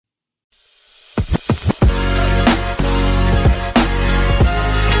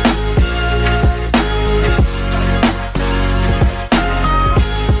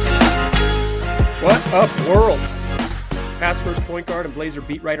Blazer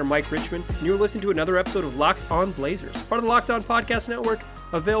beat writer Mike Richmond, and you're listening to another episode of Locked On Blazers, part of the Locked On Podcast Network,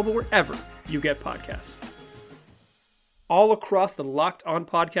 available wherever you get podcasts. All across the Locked On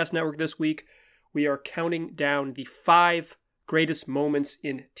Podcast Network this week, we are counting down the 5 greatest moments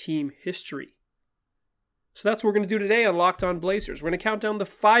in team history. So that's what we're going to do today on Locked On Blazers. We're going to count down the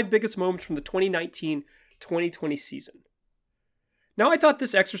 5 biggest moments from the 2019-2020 season. Now, I thought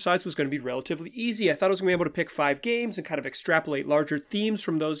this exercise was going to be relatively easy. I thought I was going to be able to pick 5 games and kind of extrapolate larger themes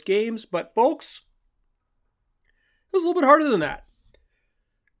from those games. But folks, it was a little bit harder than that.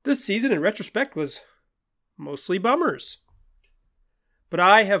 This season, in retrospect, was mostly bummers. But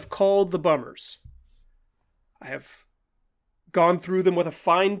I have called the bummers. I have gone through them with a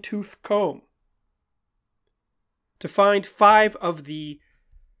fine-tooth comb to find 5 of the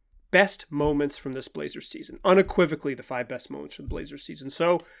best moments from this Blazers season. Unequivocally, the 5 best moments from the Blazers season.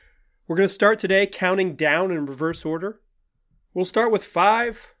 So we're going to start today counting down in reverse order. We'll start with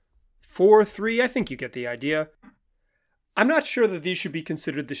 5, 4, 3. I think you get the idea. I'm not sure that these should be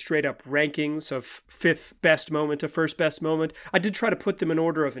considered the straight-up rankings of 5th best moment to 1st best moment. I did try to put them in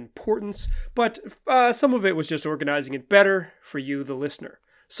order of importance, but some of it was just organizing it better for you, the listener.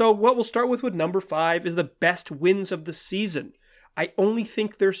 So what we'll start with number 5 is the best wins of the season. I only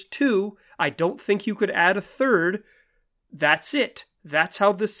think there's 2. I don't think you could add a 3rd. That's it. That's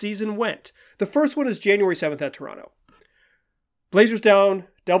how this season went. The first one is January 7th at Toronto. Blazers down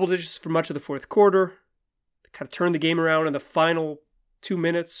double digits for much of the 4th quarter. Kind of turned the game around in the final 2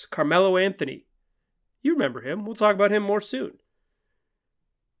 minutes. Carmelo Anthony. You remember him. We'll talk about him more soon.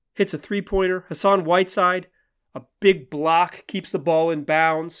 Hits a 3-pointer. Hassan Whiteside, a big block, keeps the ball in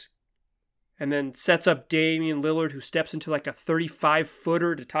bounds, and then sets up Damian Lillard, who steps into like a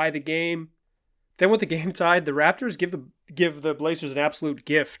 35-footer to tie the game. Then with the game tied, the Raptors give the Blazers an absolute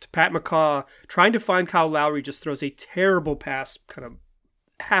gift. Pat McCaw, trying to find Kyle Lowry, just throws a terrible pass, kind of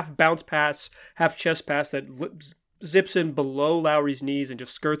half bounce pass, half chest pass that zips in below Lowry's knees and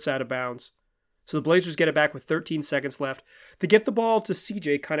just skirts out of bounds. So the Blazers get it back with 13 seconds left. They get the ball to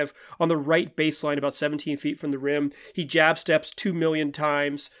CJ kind of on the right baseline, about 17 feet from the rim. He jab steps 2 million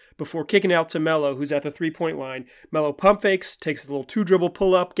times before kicking out to Melo, who's at the 3-point line. Melo pump fakes, takes a little 2-dribble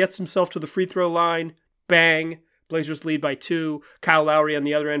pull-up, gets himself to the free throw line. Bang! Blazers lead by 2. Kyle Lowry on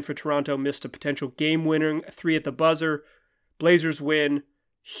the other end for Toronto missed a potential game-winning 3 at the buzzer. Blazers win.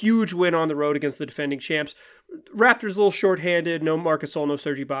 Huge win on the road against the defending champs. Raptors a little shorthanded. No Marc Gasol, no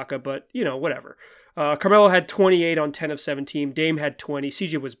Serge Ibaka, but, whatever. Carmelo had 28 on 10 of 17. Dame had 20.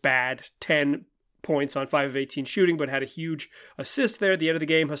 CJ was bad. 10 points on 5 of 18 shooting, but had a huge assist there at the end of the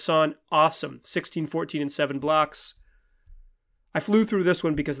game. Hassan, awesome. 16, 14, and 7 blocks. I flew through this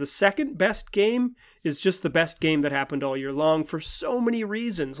one because the second best game is just the best game that happened all year long for so many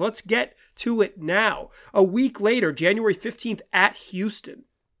reasons. Let's get to it now. A week later, January 15th at Houston,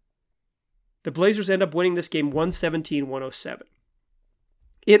 the Blazers end up winning this game 117-107.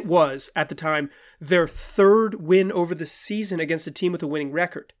 It was, at the time, their 3rd win over the season against a team with a winning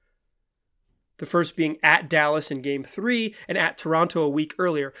record. The first being at Dallas in Game 3 and at Toronto a week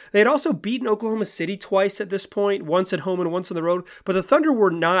earlier. They had also beaten Oklahoma City twice at this point, once at home and once on the road, but the Thunder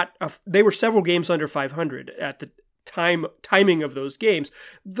were not, they were several games under 500 at the timing of those games.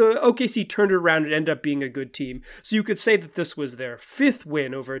 The OKC turned it around and ended up being a good team. So you could say that this was their 5th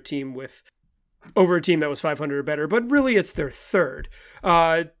win over a team that was 500 or better, but really it's their 3rd.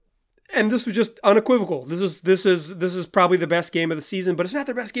 And this was just unequivocal. This is probably the best game of the season, but it's not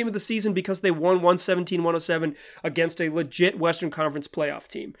their best game of the season because they won 117-107 against a legit Western Conference playoff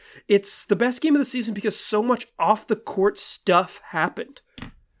team. It's the best game of the season because so much off the court stuff happened.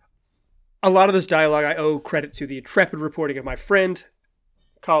 A lot of this dialogue I owe credit to the intrepid reporting of my friend,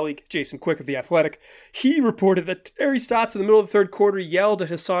 colleague Jason Quick of The Athletic. He reported that Terry Stotts in the middle of the 3rd quarter yelled at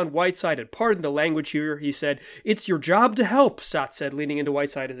Hassan Whiteside, and pardon the language here, he said, "It's your job to help," Stotts said, leaning into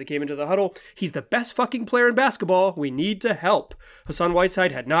Whiteside as they came into the huddle. "He's the best fucking player in basketball. We need to help." Hassan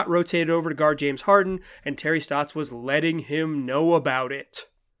Whiteside had not rotated over to guard James Harden, and Terry Stotts was letting him know about it.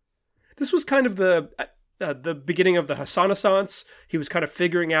 This was kind of the beginning of the Hassan-assance. He was kind of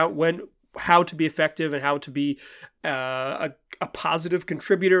figuring out how to be effective and how to be a positive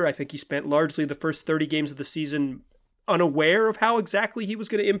contributor. I think he spent largely the first 30 games of the season unaware of how exactly he was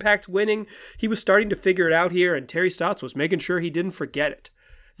going to impact winning. He was starting to figure it out here, and Terry Stotts was making sure he didn't forget it.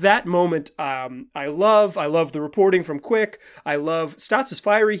 That moment, I love the reporting from Quick. I love Stotts is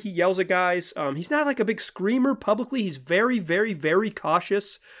fiery. He yells at guys. He's not like a big screamer publicly. He's very, very, very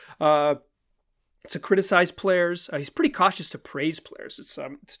cautious. to criticize players. He's pretty cautious to praise players. It's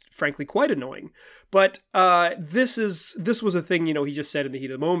frankly quite annoying. But this was a thing, he just said in the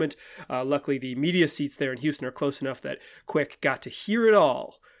heat of the moment. Luckily, the media seats there in Houston are close enough that Quick got to hear it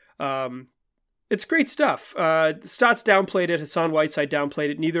all. It's great stuff. Stotts downplayed it. Hassan Whiteside downplayed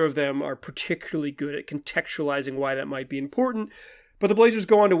it. Neither of them are particularly good at contextualizing why that might be important. But the Blazers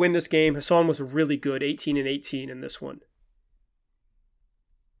go on to win this game. Hassan was really good, 18-18 in this one.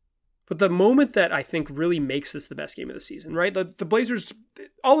 But the moment that I think really makes this the best game of the season, right? The Blazers,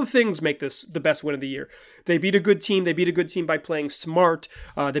 all the things make this the best win of the year. They beat a good team. They beat a good team by playing smart.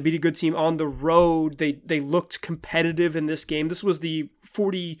 They beat a good team on the road. They looked competitive in this game. This was the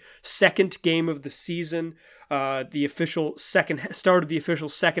 42nd game of the season. The official start of the official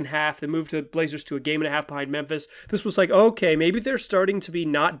second half. They moved the Blazers to a game and a half behind Memphis. This was like, okay, maybe they're starting to be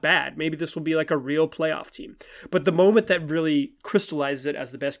not bad. Maybe this will be like a real playoff team. But the moment that really crystallizes it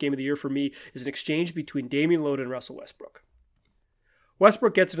as the best game of the year for me is an exchange between Damian Lillard and Russell Westbrook.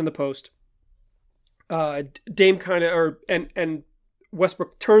 Westbrook gets it in the post. And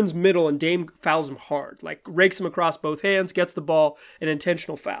Westbrook turns middle and Dame fouls him hard, like rakes him across both hands, gets the ball, an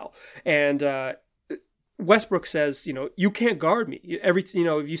intentional foul. And Westbrook says, you can't guard me. If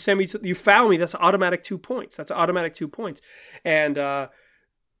you send me you foul me, that's automatic 2 points. That's automatic 2 points. And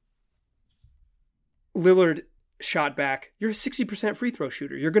Lillard shot back, you're a 60% free throw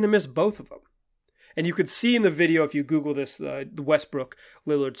shooter. You're going to miss both of them. And you could see in the video, if you Google this, the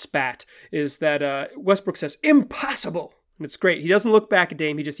Westbrook-Lillard spat, is that Westbrook says, impossible. And it's great. He doesn't look back at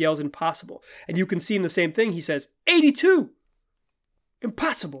Dame. He just yells impossible. And you can see in the same thing, he says, 82.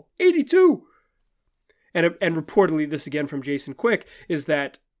 Impossible. 82. And reportedly, this again from Jason Quick, is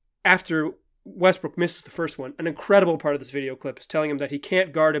that after Westbrook misses the first one, an incredible part of this video clip is telling him that he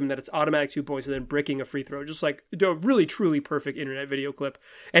can't guard him and that it's automatic 2 points and then bricking a free throw. Just like a really, truly perfect internet video clip.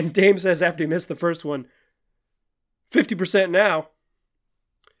 And Dame says after he missed the first one, 50% now.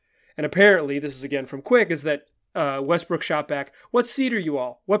 And apparently, this is again from Quick, is that Westbrook shot back, what seed are you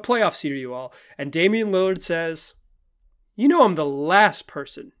all? What playoff seed are you all? And Damian Lillard says, I'm the last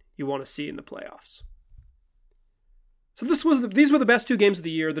person you want to see in the playoffs. So these were the best 2 games of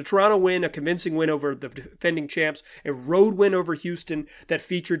the year. The Toronto win, a convincing win over the defending champs, a road win over Houston that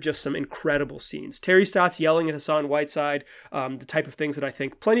featured just some incredible scenes. Terry Stotts yelling at Hassan Whiteside, the type of things that I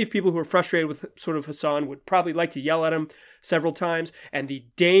think plenty of people who are frustrated with sort of Hassan would probably like to yell at him several times. And the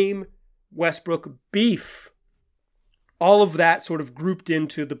Dame Westbrook beef, all of that sort of grouped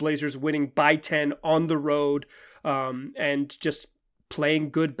into the Blazers winning by 10 on the road, and just playing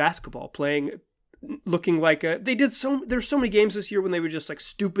good basketball, looking like there's so many games this year when they were just like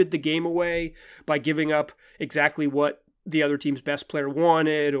stupid the game away by giving up exactly what the other team's best player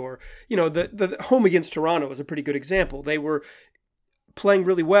wanted, or the home against Toronto was a pretty good example. They were playing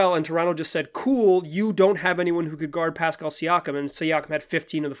really well and Toronto just said, cool, you don't have anyone who could guard Pascal Siakam, and Siakam had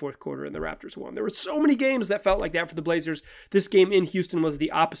 15 in the fourth quarter and the Raptors won. There were so many games that felt like that for the Blazers. This game in Houston was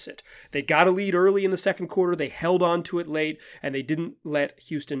the opposite. They got a lead early in the second quarter, they held on to it late, and they didn't let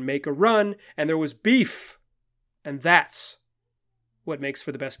Houston make a run, and there was beef. And that's what makes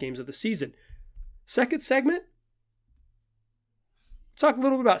for the best games of the season. Second segment, talk a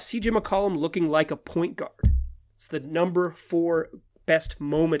little bit about CJ McCollum looking like a point guard. It's the number 4 best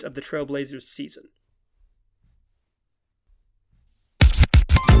moment of the Trailblazers season.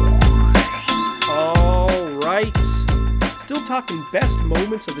 All right. Still talking best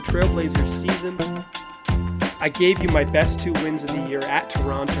moments of the Trailblazers season. I gave you my best 2 wins of the year at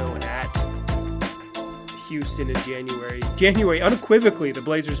Toronto and at Houston in January. January, unequivocally, the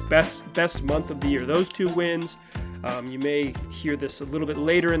Blazers' best month of the year. Those 2 wins. You may hear this a little bit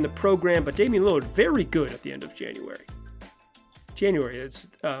later in the program, but Damian Lillard, very good at the end of January. It's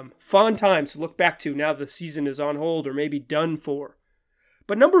fun times to look back to now the season is on hold or maybe done for.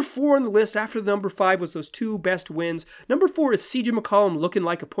 But number 4 on the list after the number 5 was those 2 best wins. Number 4 is CJ McCollum looking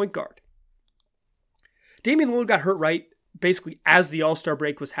like a point guard. Damian Lillard got hurt right basically as the All-Star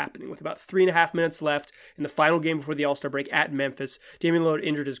break was happening, with about 3.5 minutes left in the final game before the All-Star break at Memphis. Damian Lillard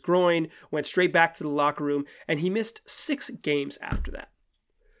injured his groin, went straight back to the locker room, and he missed 6 games after that.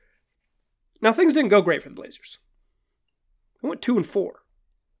 Now, things didn't go great for the Blazers. They went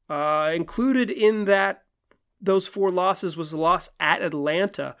 2-4. Included in those 4 losses was a loss at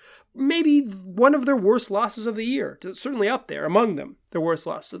Atlanta. Maybe one of their worst losses of the year. Certainly up there among them, their worst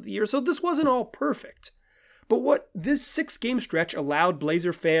losses of the year. So this wasn't all perfect. But what this 6-game stretch allowed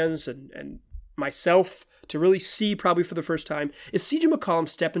Blazer fans and myself to really see probably for the first time is CJ McCollum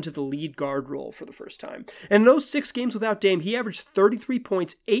step into the lead guard role for the first time. And in those 6 games without Dame, he averaged 33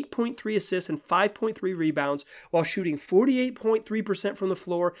 points, 8.3 assists, and 5.3 rebounds while shooting 48.3% from the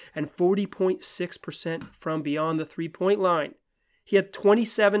floor and 40.6% from beyond the three-point line. He had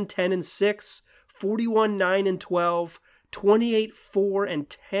 27, 10, and 6, 41, 9, and 12, 28, 4, and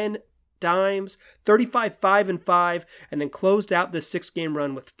 10 dimes, 35, 5, and 5, and then closed out this 6-game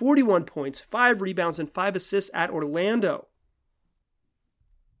run with 41 points, 5 rebounds, and 5 assists at Orlando.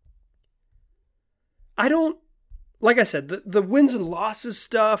 Like I said, the wins and losses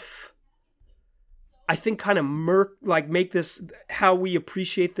stuff, I think kind of make this, how we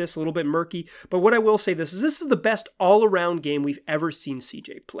appreciate this, a little bit murky. But what I will say this is the best all-around game we've ever seen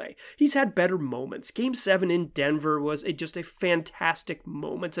CJ play. He's had better moments. Game 7 in Denver was just a fantastic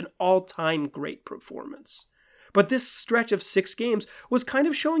moment, an all-time great performance. But this stretch of 6 games was kind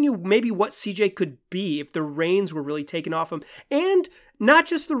of showing you maybe what CJ could be if the reins were really taken off him. And not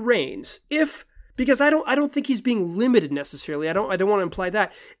just the reins, because I don't think he's being limited necessarily. I don't want to imply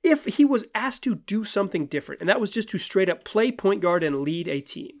that. If he was asked to do something different, and that was just to straight up play point guard and lead a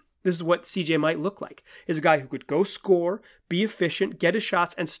team, this is what CJ might look like. Is a guy who could go score, be efficient, get his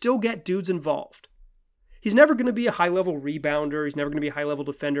shots, and still get dudes involved. He's never going to be a high-level rebounder. He's never going to be a high-level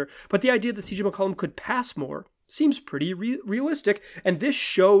defender. But the idea that CJ McCollum could pass more seems pretty realistic, and this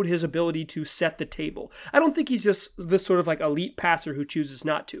showed his ability to set the table. I don't think he's just this sort of like elite passer who chooses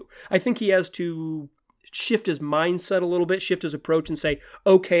not to. I think he has to shift his mindset a little bit, shift his approach and say,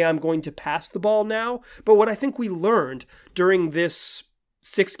 okay, I'm going to pass the ball now. But what I think we learned during this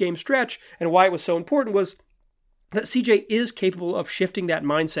 6-game stretch and why it was so important was that CJ is capable of shifting that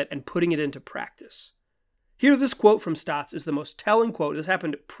mindset and putting it into practice. Here, this quote from Stotts is the most telling quote. This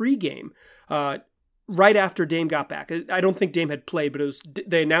happened pre-game, right after Dame got back. I don't think Dame had played, but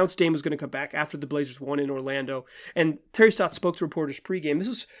they announced Dame was going to come back after the Blazers won in Orlando. And Terry Stotts spoke to reporters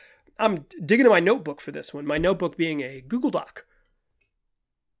pregame. I'm digging in my notebook for this one, my notebook being a Google Doc.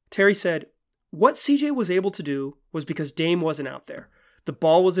 Terry said, what CJ was able to do was because Dame wasn't out there. The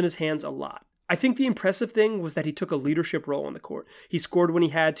ball was in his hands a lot. I think the impressive thing was that he took a leadership role on the court. He scored when he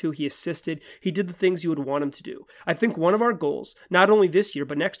had to, he assisted, he did the things you would want him to do. I think one of our goals, not only this year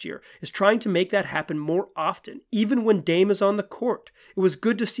but next year, is trying to make that happen more often, even when Dame is on the court. It was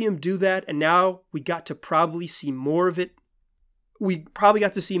good to see him do that, and now we got to probably see more of it. We probably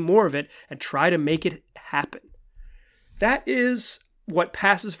got to see more of it and try to make it happen. That is what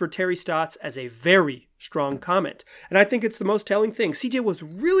passes for Terry Stotts as a very strong comment. And I think it's the most telling thing. CJ was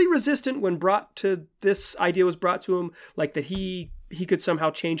really resistant when this idea was brought to him, like that he could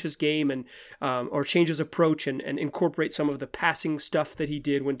somehow change his game and or change his approach and incorporate some of the passing stuff that he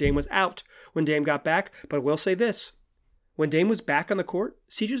did when Dame was out, when Dame got back. But I will say this. When Dame was back on the court,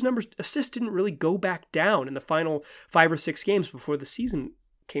 CJ's assists didn't really go back down in the final 5 or 6 games before the season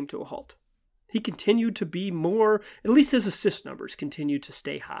came to a halt. He continued to be more, at least his assist numbers continued to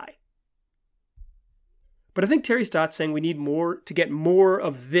stay high. But I think Terry Stotts saying we need more to get more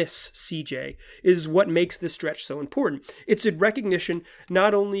of this CJ is what makes this stretch so important. It's a recognition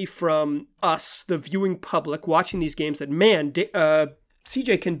not only from us, the viewing public, watching these games, that man,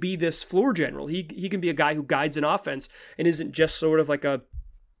 CJ can be this floor general. He can be a guy who guides an offense and isn't just sort of like a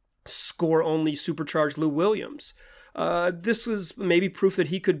score-only supercharged Lou Williams. This is maybe proof that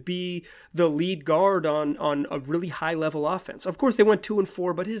he could be the lead guard on a really high-level offense. Of course, they went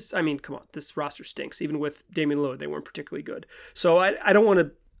 2-4, but come on, this roster stinks. Even with Damian Lillard, they weren't particularly good. So I don't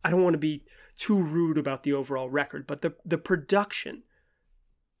want to be too rude about the overall record, but the production,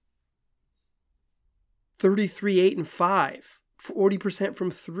 33, 8, and 5, 40% from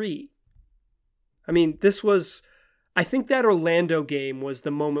 3. I think that Orlando game was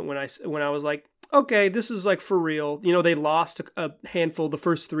the moment when I was like, okay, this is like for real. They lost a handful, the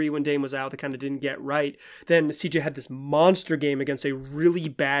first 3 when Dame was out. They kind of didn't get right. Then CJ had this monster game against a really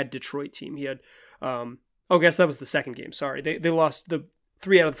bad Detroit team. He had, I guess that was the second game. Sorry. They lost the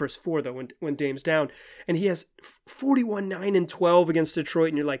 3 out of the first 4 though when Dame's down. And he has 41, 9, and 12 against Detroit.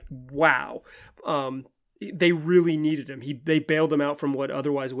 And you're like, wow. They really needed him. They bailed him out from what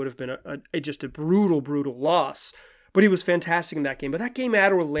otherwise would have been just a brutal, brutal loss. But he was fantastic in that game. But that game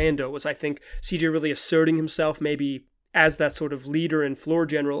at Orlando was, I think, CJ really asserting himself maybe as that sort of leader and floor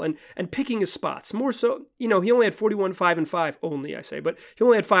general and picking his spots. More so, he only had 41, 5, and 5 only, I say. But he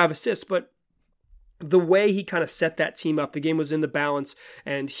only had 5 assists. But the way he kind of set that team up, the game was in the balance.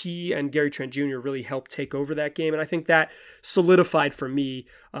 And he and Gary Trent Jr. really helped take over that game. And I think that solidified for me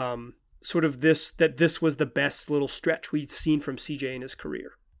sort of this was the best little stretch we'd seen from CJ in his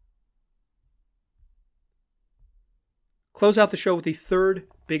career. Close out the show with the third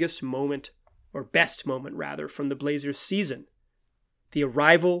biggest moment or best moment rather, from the Blazers season. The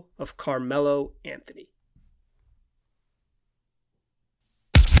arrival of Carmelo Anthony.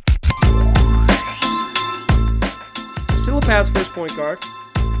 Still a pass first point guard.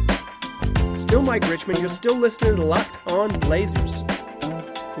 Still Mike Richman. You're still listening to Locked On Blazers.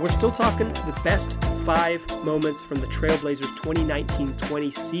 We're still talking the best 5 moments from the Trailblazers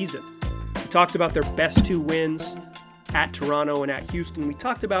 2019-20 season. We talked about their best 2 wins at Toronto and at Houston. We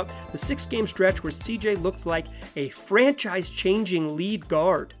talked about the 6-game stretch where CJ looked like a franchise-changing lead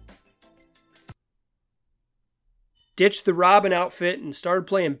guard. Ditched the Robin outfit and started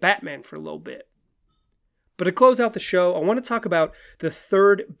playing Batman for a little bit. But to close out the show, I want to talk about the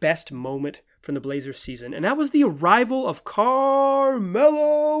 3rd best moment from the Blazers season, and that was the arrival of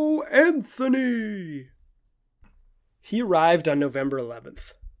Carmelo Anthony. He arrived on November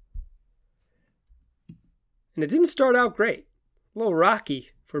 11th. And it didn't start out great. A little rocky,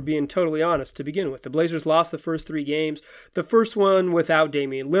 for being totally honest, to begin with. The Blazers lost the first 3 games. The first one without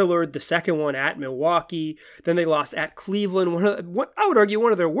Damian Lillard, the second one at Milwaukee. Then they lost at Cleveland. I would argue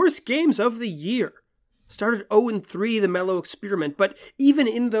one of their worst games of the year. Started 0-3, the Melo experiment. But even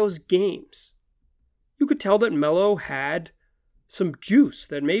in those games, you could tell that Melo had some juice,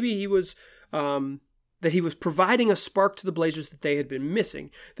 that maybe he was providing a spark to the Blazers that they had been missing.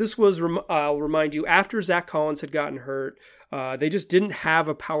 This was, I'll remind you, after Zach Collins had gotten hurt. They just didn't have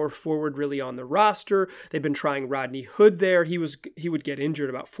a power forward really on the roster. They've been trying Rodney Hood there. He would get injured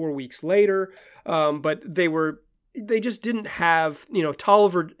about 4 weeks later. But they just didn't have,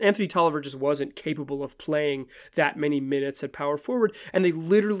 Anthony Tolliver just wasn't capable of playing that many minutes at power forward. And they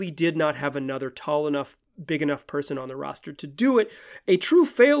literally did not have another tall enough, big enough person on the roster to do it. A true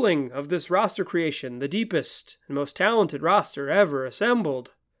failing of this roster creation, the deepest and most talented roster ever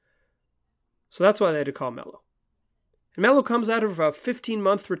assembled. So that's why they had to call Melo. And Melo comes out of a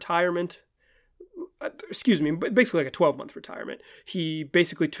 15-month retirement. Basically like a 12-month retirement. He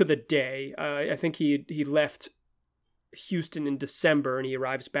basically, to the day, I think he left Houston in December and he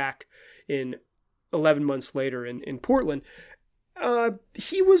arrives back in 11 months later in Portland.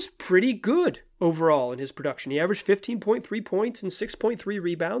 He was pretty good overall in his production. He averaged 15.3 points and 6.3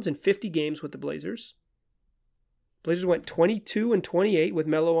 rebounds in 50 games with the Blazers. Blazers went 22-28 with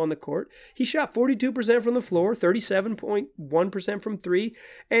Melo on the court. He shot 42% from the floor, 37.1% from 3.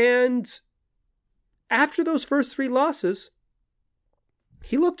 And after those first 3 losses,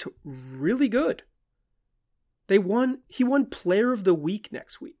 he looked really good. He won Player of the Week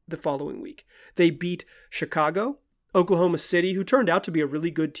the following week. They beat Chicago, Oklahoma City, who turned out to be a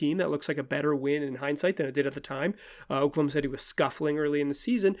really good team. That looks like a better win in hindsight than it did at the time. Oklahoma City was scuffling early in the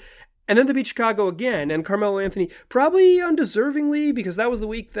season. And then they beat Chicago again. And Carmelo Anthony, probably undeservingly, because that was the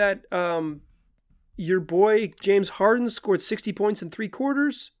week that your boy James Harden scored 60 points in 3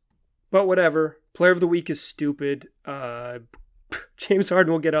 quarters. But whatever. Player of the Week is stupid. James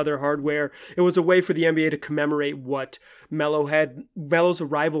Harden will get other hardware. It was a way for the NBA to commemorate what Melo's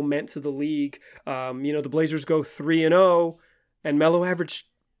arrival meant to the league. The Blazers go 3-0, and Melo averaged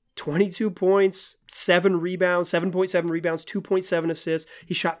 22 points, 7.7 rebounds, 2.7 assists.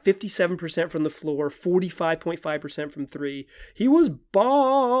 He shot 57% from the floor, 45.5% from 3. He was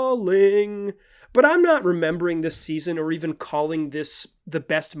balling. But I'm not remembering this season or even calling this the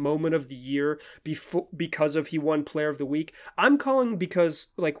best moment of the year because he won Player of the Week. I'm calling because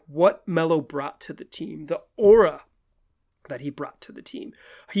what Melo brought to the team, the aura that he brought to the team.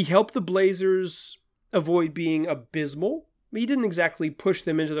 He helped the Blazers avoid being abysmal. He didn't exactly push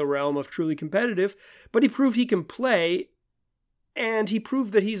them into the realm of truly competitive, but he proved he can play. And he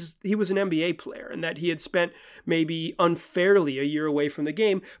proved that he was an NBA player and that he had spent maybe unfairly a year away from the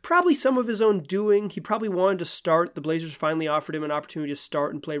game. Probably some of his own doing. He probably wanted to start. The Blazers finally offered him an opportunity to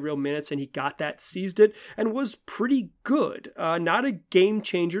start and play real minutes, and he got that, seized it, and was pretty good. Not a game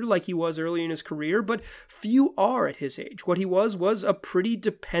changer like he was early in his career, but few are at his age. What he was a pretty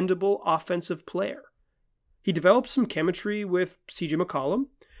dependable offensive player. He developed some chemistry with CJ McCollum.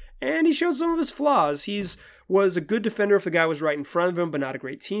 And he showed some of his flaws. He was a good defender if the guy was right in front of him, but not a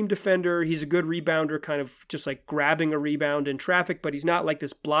great team defender. He's a good rebounder, kind of just like grabbing a rebound in traffic, but he's not like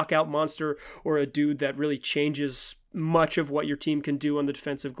this blockout monster or a dude that really changes much of what your team can do on the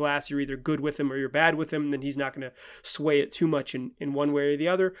defensive glass. You're either good with him or you're bad with him, and then he's not going to sway it too much in one way or the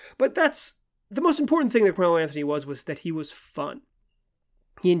other. But that's the most important thing that Carmelo Anthony was that he was fun.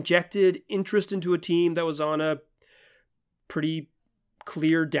 He injected interest into a team that was on a pretty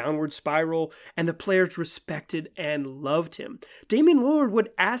clear downward spiral, and the players respected and loved him. Damian Lillard would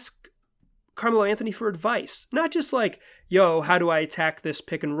ask Carmelo Anthony for advice, not just like, yo, how do I attack this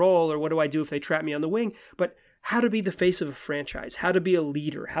pick and roll, or what do I do if they trap me on the wing, but how to be the face of a franchise, how to be a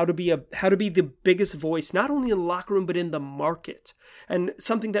leader, how to be the biggest voice, not only in the locker room, but in the market. And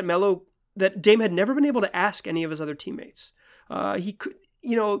something that Dame had never been able to ask any of his other teammates. He could,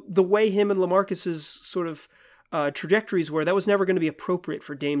 the way him and LaMarcus's sort of trajectories were, that was never going to be appropriate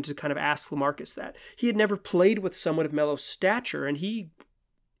for Dame to kind of ask LaMarcus that. He had never played with someone of Melo's stature, and he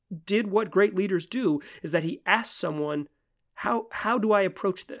did what great leaders do, is that he asked someone, how do I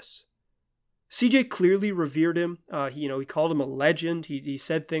approach this? CJ clearly revered him. He called him a legend. He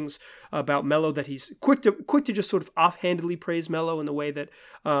said things about Melo that he's quick to just sort of offhandedly praise Melo in the way that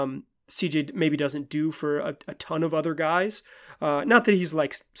CJ maybe doesn't do for a ton of other guys. Not that he's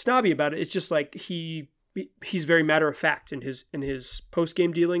like snobby about it. It's just like he's very matter of fact in his post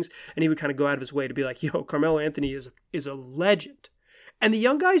game dealings, and he would kind of go out of his way to be like, "Yo, Carmelo Anthony is a legend." And the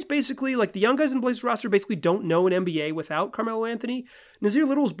young guys basically, like the young guys in the Blazers roster basically don't know an NBA without Carmelo Anthony. Nasir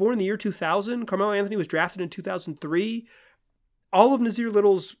Little was born in the year 2000. Carmelo Anthony was drafted in 2003. All of Nasir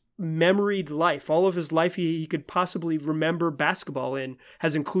Little's memoried life, all of his life he could possibly remember basketball in,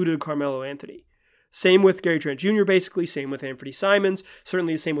 has included Carmelo Anthony. Same with Gary Trent Jr., basically. Same with Anthony Simons.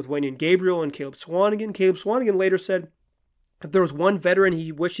 Certainly the same with Wenyen Gabriel and Caleb Swanigan. Caleb Swanigan later said if there was one veteran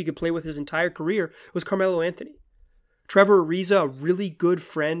he wished he could play with his entire career, it was Carmelo Anthony. Trevor Ariza, a really good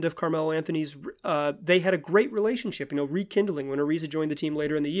friend of Carmelo Anthony's, they had a great relationship, rekindling when Ariza joined the team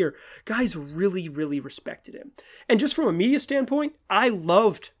later in the year. Guys really, really respected him. And just from a media standpoint, I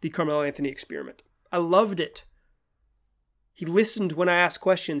loved the Carmelo Anthony experiment. I loved it. He listened when I asked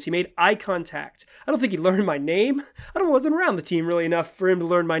questions. He made eye contact. I don't think he learned my name. I wasn't around the team really enough for him to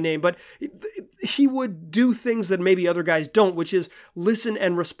learn my name, but he would do things that maybe other guys don't, which is listen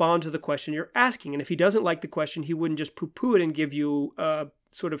and respond to the question you're asking. And if he doesn't like the question, he wouldn't just poo-poo it and give you a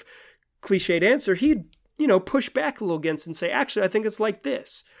sort of cliched answer. He'd, push back a little against and say, actually, I think it's like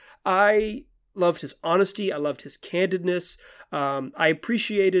this. I loved his honesty. I loved his candidness. I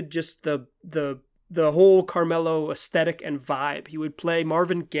appreciated just the whole Carmelo aesthetic and vibe. He would play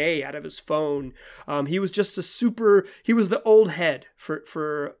Marvin Gaye out of his phone. He was just he was the old head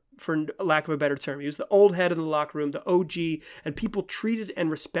for lack of a better term. He was the old head in the locker room, the OG, and people treated and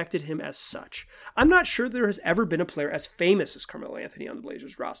respected him as such. I'm not sure there has ever been a player as famous as Carmelo Anthony on the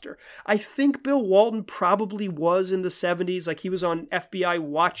Blazers roster. I think Bill Walton probably was in the 70s. Like he was on FBI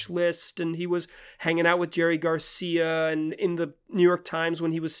watch list and he was hanging out with Jerry Garcia and in the New York Times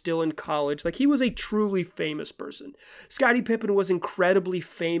when he was still in college. Like he was a truly famous person. Scottie Pippen was incredibly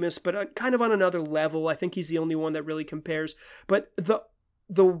famous, but kind of on another level. I think he's the only one that really compares. But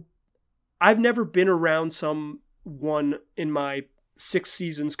I've never been around someone in my 6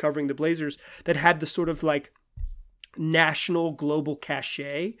 seasons covering the Blazers that had the sort of like national global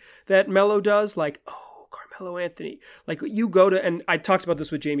cachet that Melo does. Like, oh, Carmelo Anthony. Like you go to, and I talked about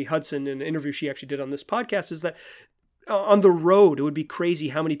this with Jamie Hudson in an interview she actually did on this podcast, is that on the road, it would be crazy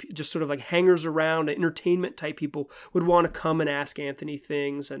how many just sort of like hangers around, entertainment type people would want to come and ask Anthony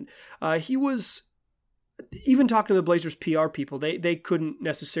things. And he was... Even talking to the Blazers PR people, they couldn't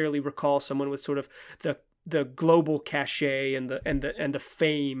necessarily recall someone with sort of the global cachet and the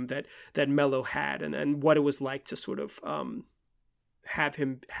fame that Melo had, and what it was like to sort of have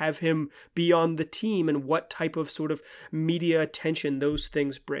him be on the team, and what type of sort of media attention those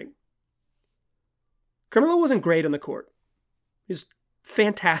things bring. Carmelo wasn't great on the court. He's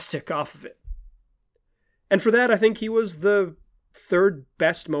fantastic off of it. And for that, I think he was the third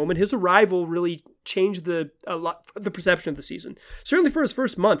best moment. His arrival really changed the perception of the season. Certainly for his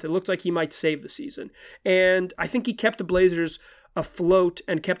first month, it looked like he might save the season. And I think he kept the Blazers afloat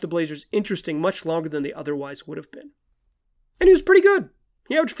and kept the Blazers interesting much longer than they otherwise would have been. And he was pretty good.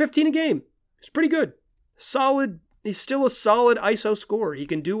 He averaged 15 a game. He's pretty good. Solid. He's still a solid ISO scorer. He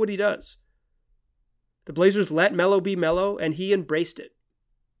can do what he does. The Blazers let Melo be Melo, and he embraced it.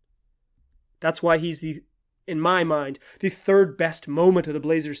 That's why he's in my mind, the third best moment of the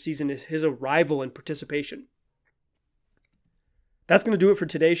Blazers season is his arrival and participation. That's going to do it for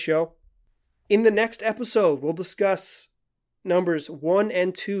today's show. In the next episode, we'll discuss numbers 1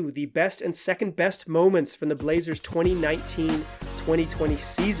 and 2, the best and second best moments from the Blazers 2019-2020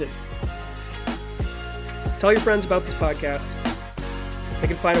 season. Tell your friends about this podcast. They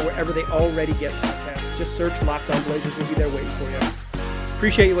can find it wherever they already get podcasts. Just search Locked On Blazers. We'll be there waiting for you.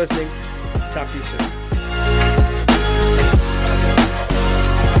 Appreciate you listening. Talk to you soon.